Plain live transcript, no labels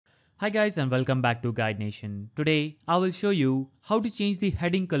Hi guys and welcome back to Guide Nation. Today I will show you how to change the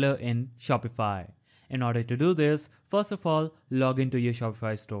heading color in Shopify. In order to do this, first of all, log into your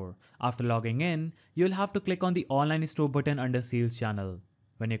Shopify store. After logging in, you'll have to click on the online store button under sales channel.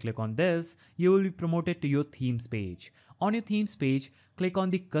 When you click on this, you will be promoted to your themes page. On your themes page, click on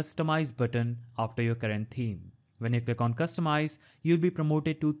the customize button after your current theme. When you click on customize, you'll be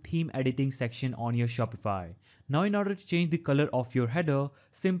promoted to theme editing section on your Shopify. Now in order to change the color of your header,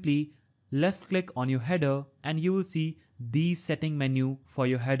 simply left click on your header and you will see the setting menu for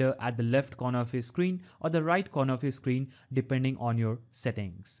your header at the left corner of your screen or the right corner of your screen depending on your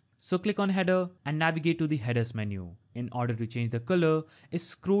settings. So click on header and navigate to the headers menu. In order to change the color,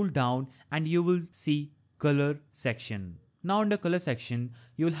 scroll down and you will see color section. Now under color section,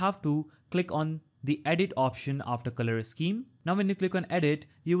 you will have to click on the edit option after color scheme. Now when you click on edit,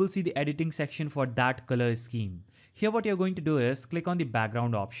 you will see the editing section for that color scheme. Here what you're going to do is click on the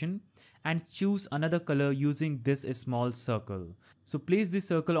background option and choose another color using this small circle. So place this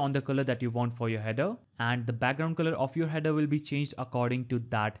circle on the color that you want for your header and the background color of your header will be changed according to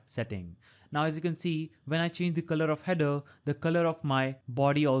that setting. Now as you can see, when I change the color of header, the color of my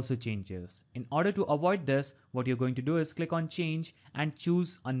body also changes. In order to avoid this, what you're going to do is click on change and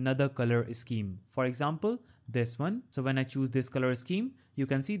choose another color scheme. For example, this one. So when I choose this color scheme, you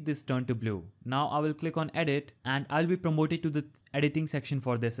can see this turn to blue. Now I will click on edit and I'll be promoted to the editing section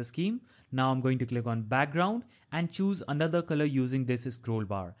for this scheme. Now I'm going to click on background and choose another color using this scroll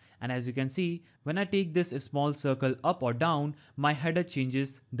bar. And as you can see, when I take this small circle up or down, my header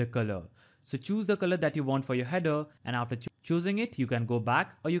changes the color. So choose the color that you want for your header and after choosing it, you can go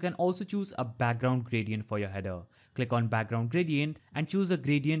back or you can also choose a background gradient for your header. Click on background gradient and choose a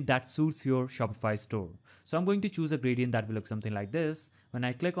gradient that suits your Shopify store. So I'm going to choose a gradient that will look something like this. When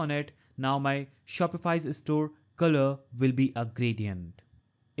I click on it, now my Shopify's store color will be a gradient.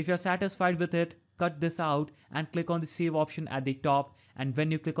 If you're satisfied with it, cut this out and click on the save option at the top, and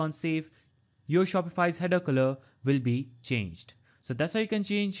when you click on save, your Shopify's header color will be changed. So that's how you can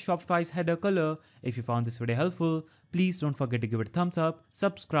change Shopify's header color. If you found this video helpful, please don't forget to give it a thumbs up,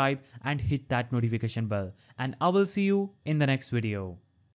 subscribe and hit that notification bell. And I will see you in the next video.